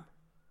in him.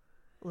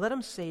 Let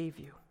him save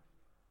you.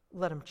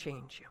 Let him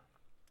change you.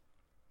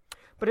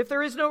 But if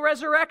there is no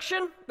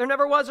resurrection, there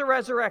never was a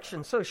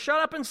resurrection. So shut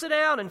up and sit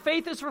down, and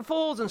faith is for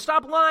fools, and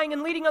stop lying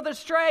and leading others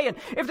astray. And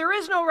if there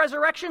is no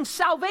resurrection,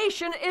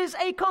 salvation is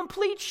a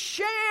complete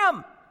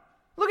sham.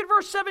 Look at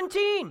verse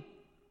 17.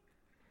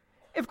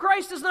 If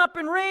Christ has not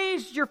been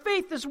raised, your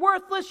faith is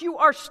worthless. You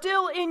are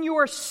still in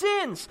your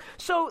sins.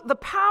 So the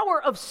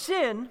power of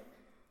sin,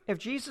 if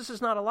Jesus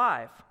is not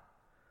alive,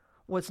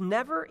 was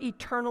never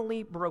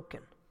eternally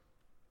broken.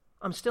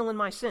 I'm still in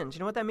my sins. You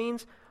know what that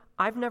means?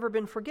 I've never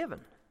been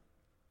forgiven.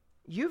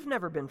 You've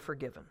never been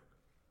forgiven.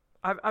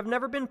 I've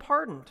never been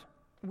pardoned.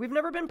 We've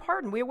never been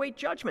pardoned. We await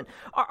judgment.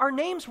 Our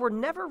names were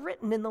never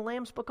written in the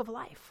Lamb's Book of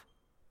Life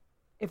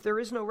if there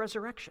is no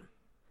resurrection.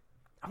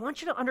 I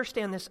want you to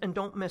understand this and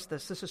don't miss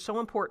this. This is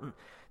so important.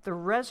 The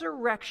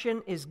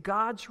resurrection is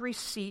God's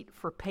receipt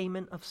for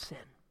payment of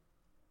sin.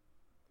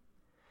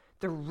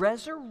 The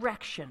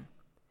resurrection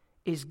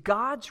is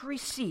God's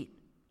receipt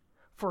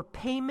for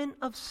payment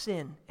of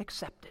sin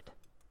accepted.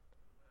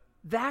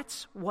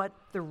 That's what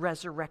the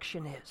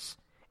resurrection is.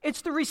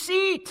 It's the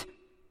receipt.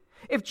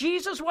 If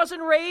Jesus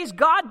wasn't raised,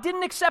 God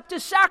didn't accept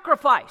his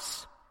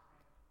sacrifice.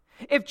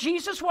 If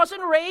Jesus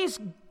wasn't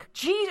raised,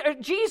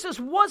 Jesus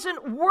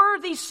wasn't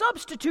worthy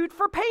substitute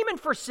for payment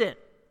for sin.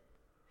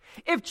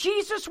 If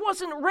Jesus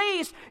wasn't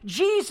raised,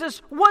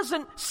 Jesus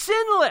wasn't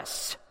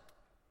sinless.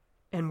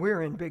 And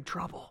we're in big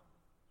trouble.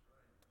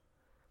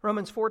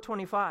 Romans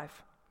 4:25.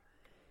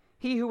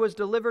 He who was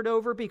delivered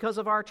over because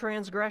of our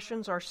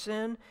transgressions, our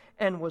sin,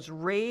 and was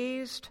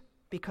raised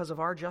because of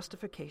our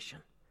justification.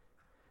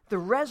 The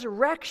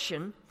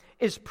resurrection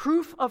is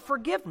proof of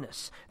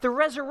forgiveness. The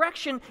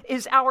resurrection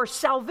is our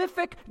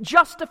salvific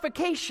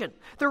justification.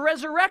 The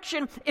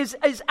resurrection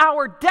is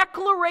our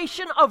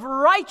declaration of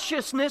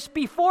righteousness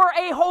before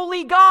a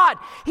holy God.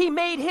 He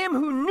made him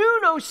who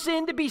knew no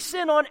sin to be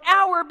sin on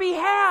our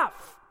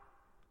behalf.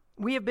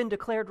 We have been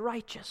declared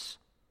righteous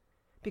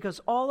because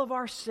all of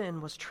our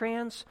sin was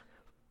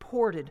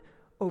transported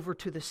over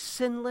to the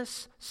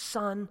sinless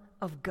Son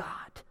of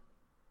God.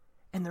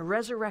 And the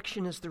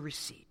resurrection is the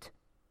receipt.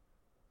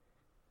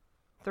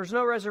 If there's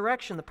no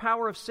resurrection, the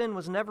power of sin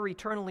was never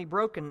eternally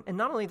broken. And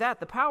not only that,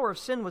 the power of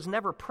sin was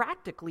never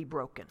practically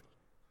broken.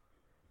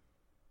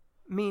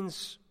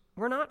 Means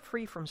we're not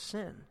free from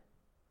sin.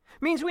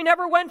 Means we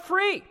never went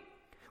free.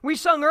 We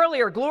sung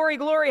earlier, glory,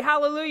 glory,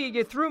 hallelujah,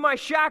 you threw my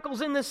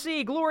shackles in the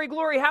sea. Glory,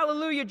 glory,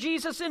 hallelujah,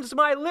 Jesus is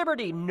my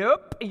liberty.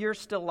 Nope, you're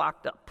still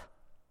locked up.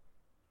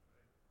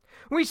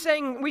 We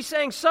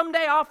sang,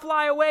 someday I'll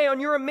fly away on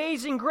your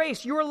amazing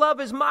grace. Your love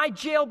is my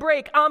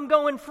jailbreak. I'm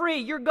going free.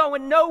 You're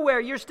going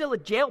nowhere. You're still a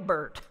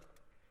jailbird.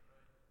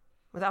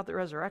 Without the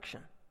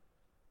resurrection,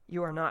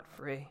 you are not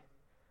free.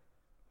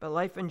 But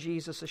life in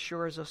Jesus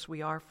assures us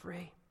we are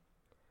free.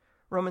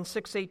 Romans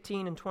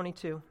 6:18 and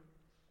 22.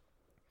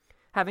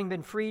 Having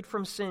been freed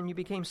from sin, you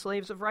became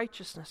slaves of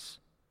righteousness.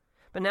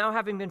 But now,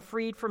 having been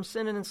freed from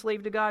sin and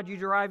enslaved to God, you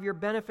derive your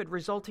benefit,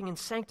 resulting in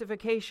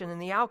sanctification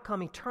and the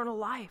outcome, eternal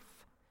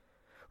life.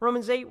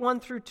 Romans 8:1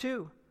 through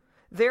 2.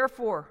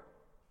 Therefore,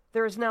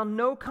 there is now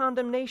no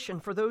condemnation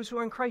for those who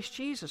are in Christ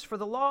Jesus. For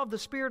the law of the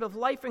Spirit of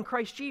life in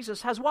Christ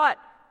Jesus has what?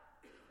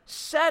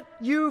 Set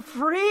you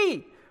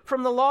free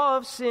from the law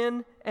of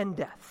sin and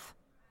death.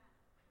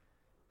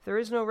 If there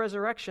is no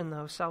resurrection,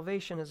 though,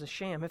 salvation is a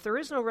sham. If there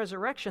is no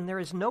resurrection, there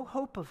is no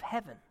hope of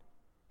heaven.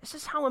 This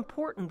is how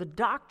important the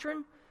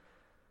doctrine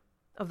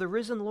of the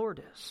risen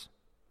Lord is.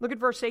 Look at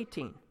verse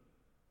 18.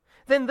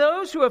 Then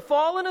those who have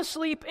fallen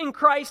asleep in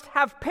Christ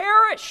have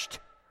perished.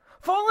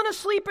 Fallen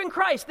asleep in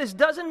Christ. This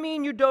doesn't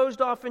mean you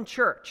dozed off in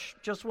church.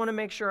 Just want to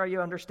make sure you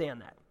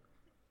understand that.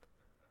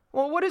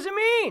 Well, what does it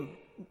mean?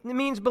 It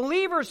means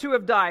believers who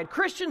have died,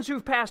 Christians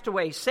who've passed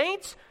away,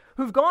 saints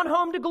who've gone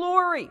home to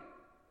glory.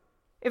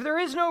 If there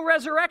is no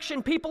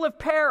resurrection, people have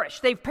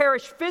perished. They've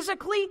perished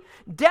physically.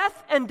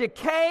 Death and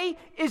decay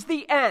is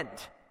the end.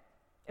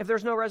 If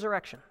there's no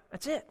resurrection,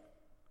 that's it.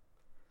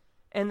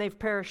 And they've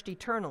perished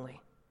eternally.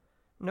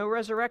 No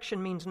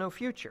resurrection means no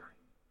future.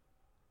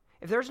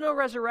 If there's no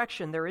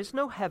resurrection, there is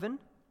no heaven.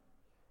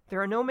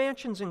 There are no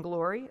mansions in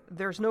glory.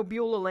 There's no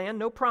Beulah land,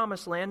 no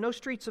promised land, no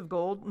streets of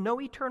gold,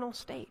 no eternal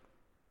state.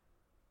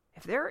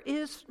 If there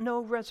is no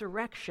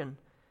resurrection,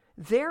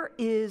 there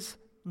is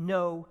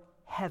no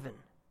heaven.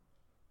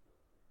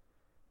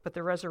 But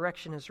the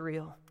resurrection is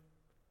real,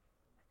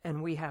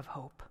 and we have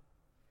hope.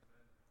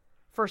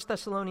 1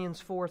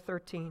 Thessalonians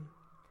 4:13.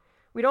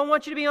 We don't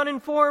want you to be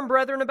uninformed,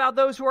 brethren, about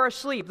those who are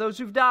asleep, those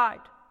who've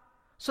died,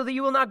 so that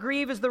you will not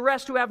grieve as the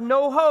rest who have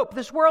no hope.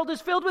 This world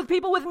is filled with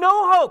people with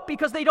no hope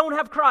because they don't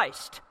have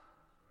Christ.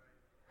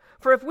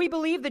 For if we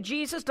believe that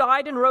Jesus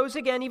died and rose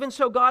again, even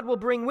so God will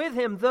bring with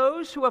him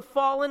those who have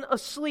fallen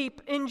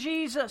asleep in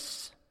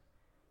Jesus.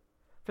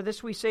 For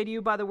this we say to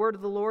you by the word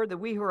of the Lord, that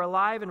we who are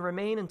alive and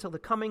remain until the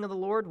coming of the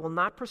Lord will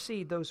not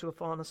precede those who have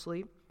fallen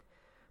asleep.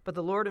 But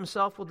the Lord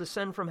himself will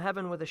descend from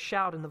heaven with a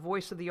shout and the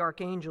voice of the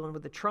archangel and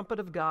with the trumpet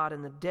of God,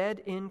 and the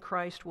dead in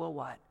Christ will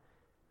what?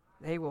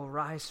 They will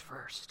rise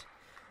first.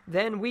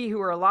 Then we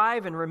who are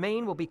alive and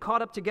remain will be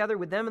caught up together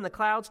with them in the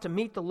clouds to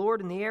meet the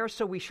Lord in the air,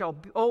 so we shall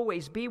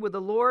always be with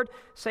the Lord.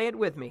 Say it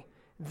with me.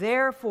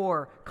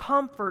 Therefore,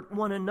 comfort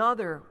one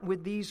another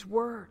with these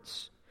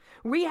words.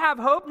 We have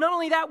hope. Not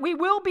only that, we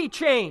will be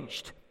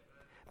changed.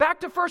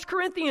 Back to 1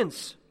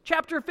 Corinthians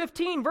chapter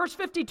 15, verse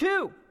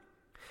 52.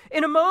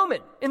 In a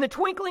moment, in the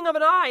twinkling of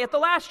an eye, at the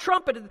last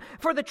trumpet,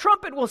 for the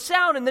trumpet will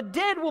sound, and the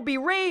dead will be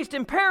raised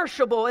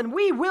imperishable, and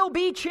we will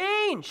be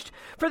changed.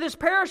 For this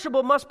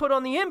perishable must put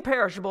on the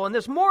imperishable, and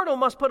this mortal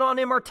must put on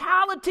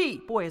immortality.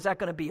 Boy, is that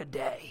going to be a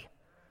day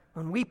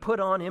when we put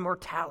on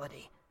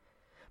immortality.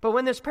 But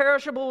when this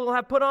perishable will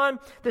have put on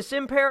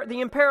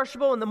the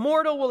imperishable, and the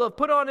mortal will have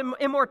put on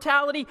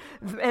immortality,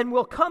 and then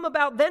will come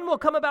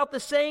about the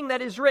saying that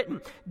is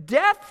written,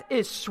 death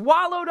is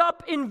swallowed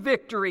up in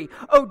victory.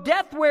 O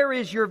death, where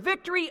is your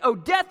victory? O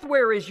death,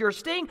 where is your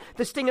sting?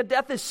 The sting of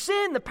death is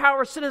sin. The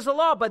power of sin is the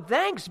law. But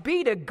thanks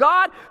be to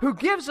God who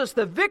gives us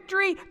the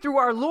victory through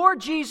our Lord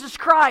Jesus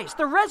Christ.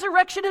 The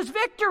resurrection is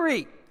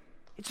victory.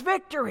 It's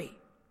victory.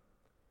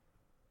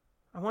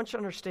 I want you to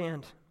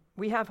understand,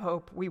 we have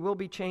hope, we will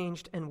be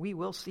changed, and we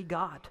will see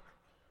God.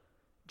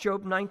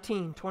 Job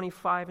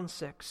 19:25 and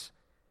 6.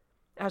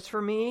 As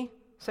for me,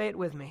 say it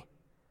with me,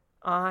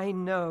 I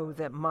know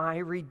that my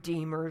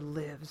Redeemer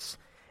lives,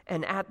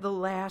 and at the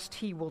last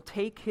he will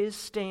take his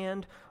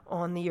stand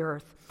on the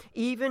earth.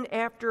 Even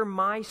after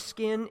my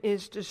skin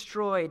is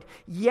destroyed,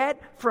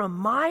 yet from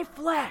my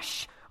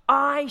flesh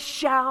I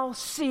shall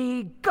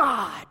see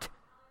God.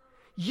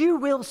 You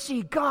will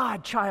see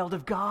God, child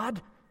of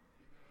God.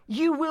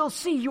 You will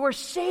see your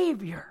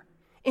Savior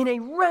in a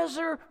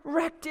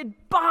resurrected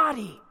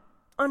body.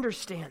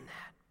 Understand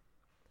that.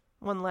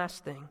 One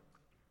last thing.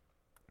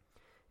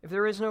 If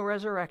there is no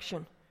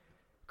resurrection,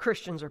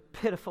 Christians are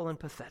pitiful and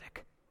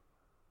pathetic.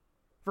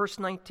 Verse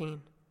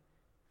 19.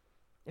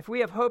 If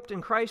we have hoped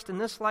in Christ in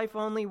this life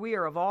only, we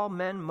are of all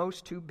men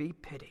most to be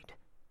pitied.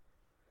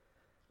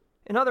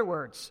 In other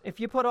words, if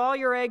you put all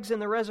your eggs in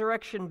the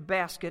resurrection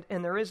basket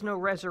and there is no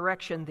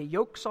resurrection, the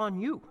yoke's on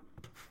you.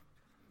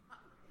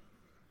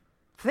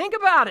 Think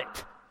about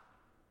it.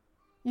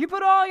 You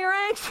put all your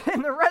eggs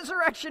in the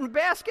resurrection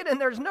basket and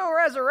there's no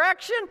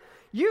resurrection,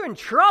 you're in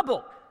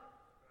trouble.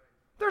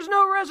 There's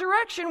no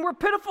resurrection, we're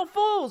pitiful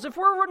fools. If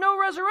we're no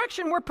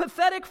resurrection, we're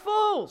pathetic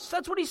fools.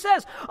 That's what he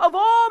says. Of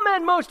all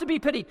men most to be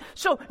pitied.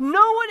 So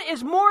no one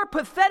is more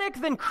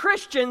pathetic than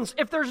Christians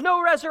if there's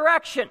no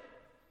resurrection.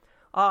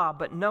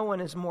 But no one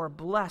is more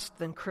blessed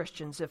than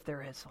Christians if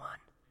there is one.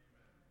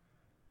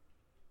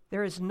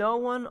 There is no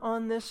one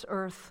on this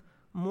earth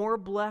more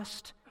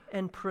blessed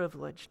and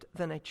privileged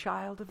than a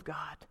child of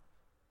God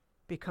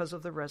because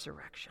of the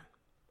resurrection.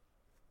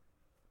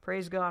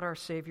 Praise God, our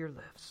Savior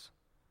lives.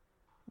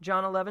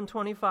 John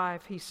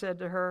 11:25, he said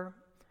to her,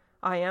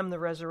 I am the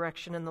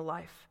resurrection and the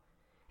life.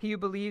 He who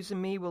believes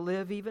in me will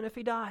live even if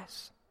he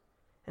dies.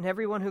 And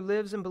everyone who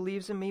lives and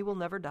believes in me will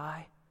never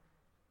die.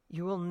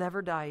 You will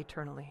never die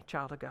eternally,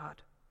 child of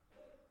God.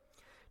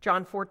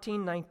 John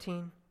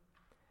 14:19.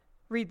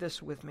 Read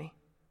this with me.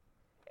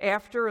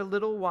 After a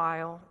little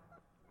while,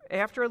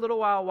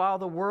 while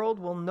the world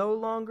will no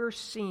longer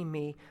see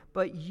me,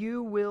 but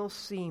you will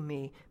see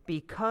me.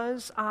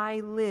 Because I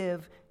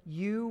live,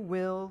 you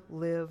will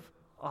live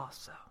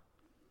also.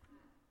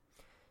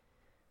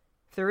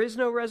 If there is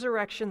no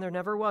resurrection, there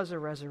never was a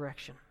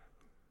resurrection.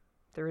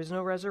 If there is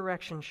no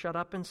resurrection, shut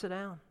up and sit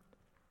down.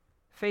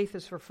 Faith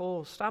is for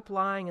fools. Stop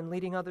lying and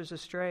leading others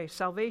astray.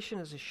 Salvation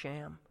is a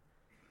sham.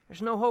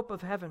 There's no hope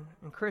of heaven,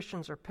 and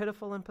Christians are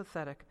pitiful and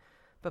pathetic.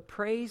 But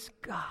praise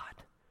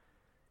God,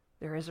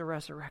 there is a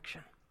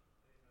resurrection.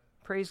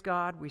 Praise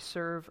God, we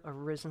serve a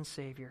risen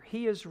Savior.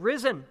 He is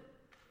risen,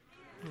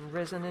 and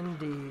risen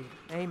indeed.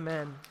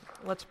 Amen.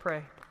 Let's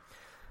pray.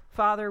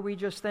 Father, we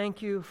just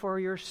thank you for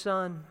your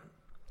Son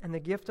and the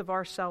gift of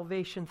our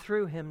salvation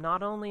through him,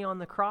 not only on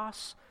the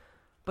cross,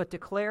 but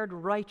declared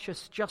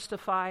righteous,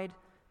 justified,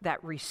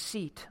 that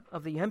receipt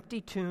of the empty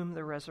tomb,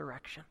 the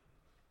resurrection.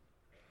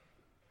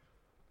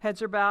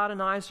 Heads are bowed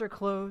and eyes are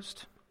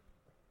closed.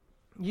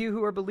 You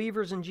who are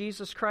believers in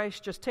Jesus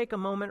Christ, just take a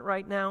moment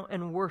right now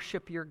and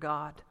worship your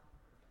God.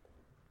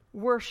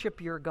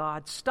 Worship your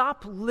God.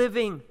 Stop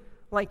living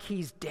like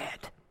he's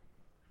dead.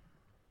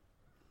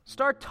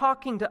 Start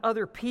talking to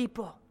other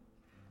people.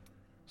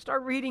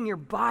 Start reading your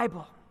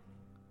Bible.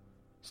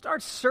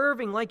 Start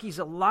serving like he's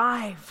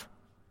alive.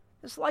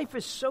 This life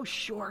is so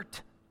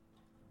short.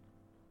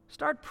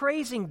 Start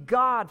praising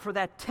God for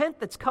that tent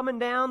that's coming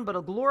down, but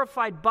a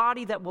glorified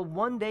body that will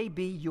one day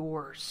be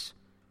yours.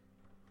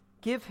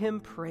 Give him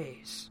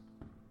praise.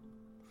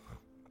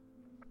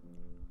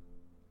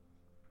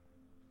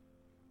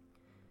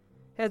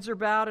 Heads are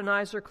bowed and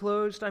eyes are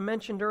closed. I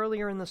mentioned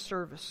earlier in the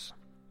service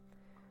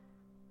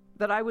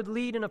that I would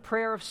lead in a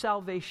prayer of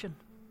salvation.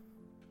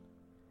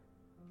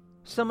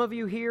 Some of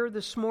you here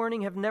this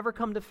morning have never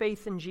come to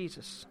faith in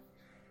Jesus.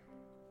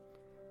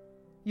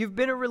 You've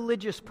been a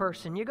religious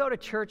person. You go to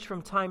church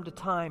from time to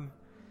time.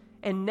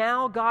 And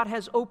now God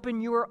has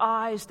opened your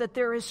eyes that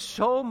there is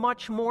so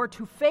much more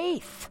to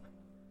faith.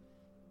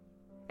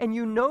 And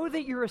you know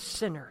that you're a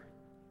sinner.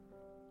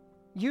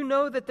 You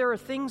know that there are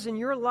things in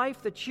your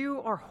life that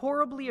you are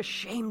horribly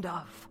ashamed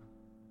of.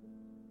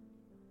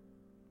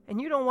 And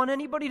you don't want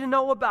anybody to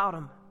know about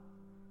them.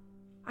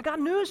 I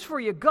got news for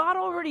you. God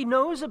already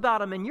knows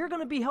about them, and you're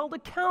going to be held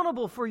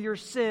accountable for your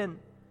sin.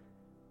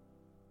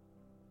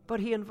 But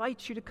he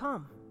invites you to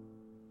come.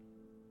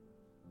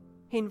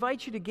 He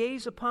invites you to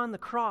gaze upon the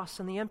cross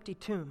and the empty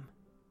tomb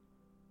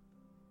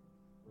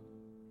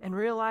and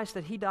realize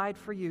that he died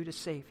for you to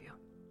save you.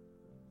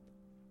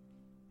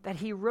 That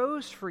he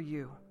rose for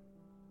you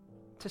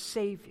to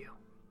save you.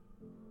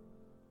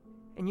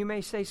 And you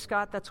may say,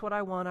 Scott, that's what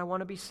I want. I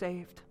want to be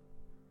saved.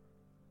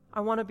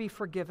 I want to be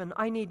forgiven.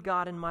 I need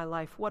God in my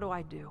life. What do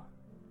I do?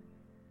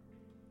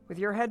 With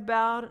your head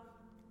bowed,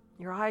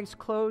 your eyes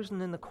closed,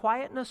 and in the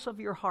quietness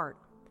of your heart,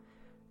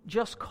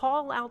 just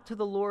call out to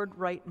the Lord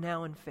right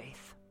now in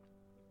faith.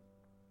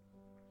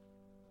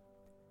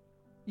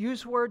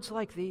 Use words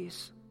like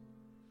these.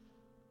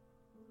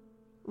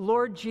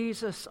 Lord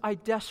Jesus, I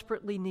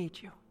desperately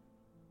need you.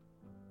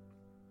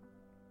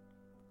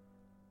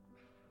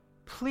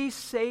 Please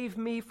save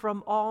me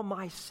from all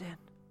my sin.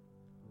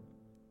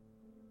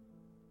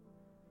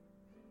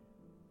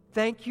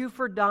 Thank you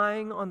for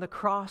dying on the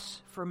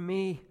cross for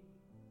me.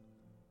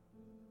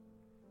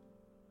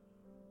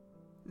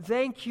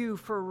 Thank you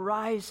for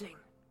rising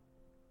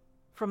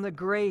from the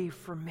grave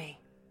for me.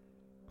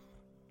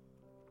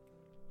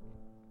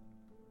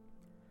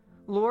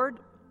 Lord,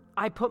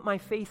 I put my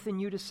faith in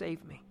you to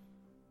save me.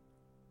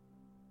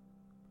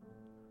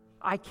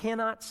 I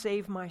cannot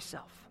save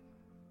myself.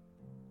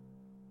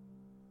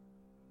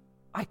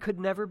 I could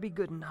never be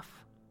good enough.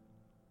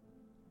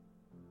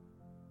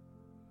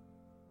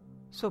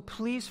 So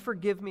please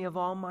forgive me of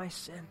all my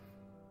sin.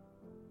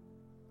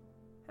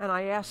 And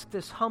I ask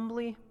this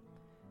humbly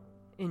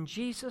in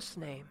Jesus'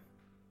 name.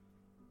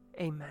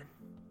 Amen.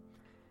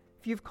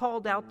 If you've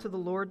called out to the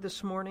Lord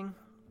this morning,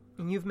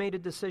 and you've made a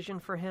decision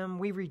for Him,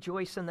 we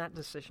rejoice in that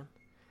decision.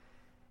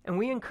 And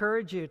we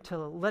encourage you to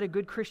let a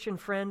good Christian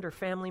friend or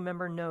family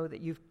member know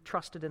that you've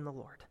trusted in the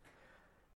Lord.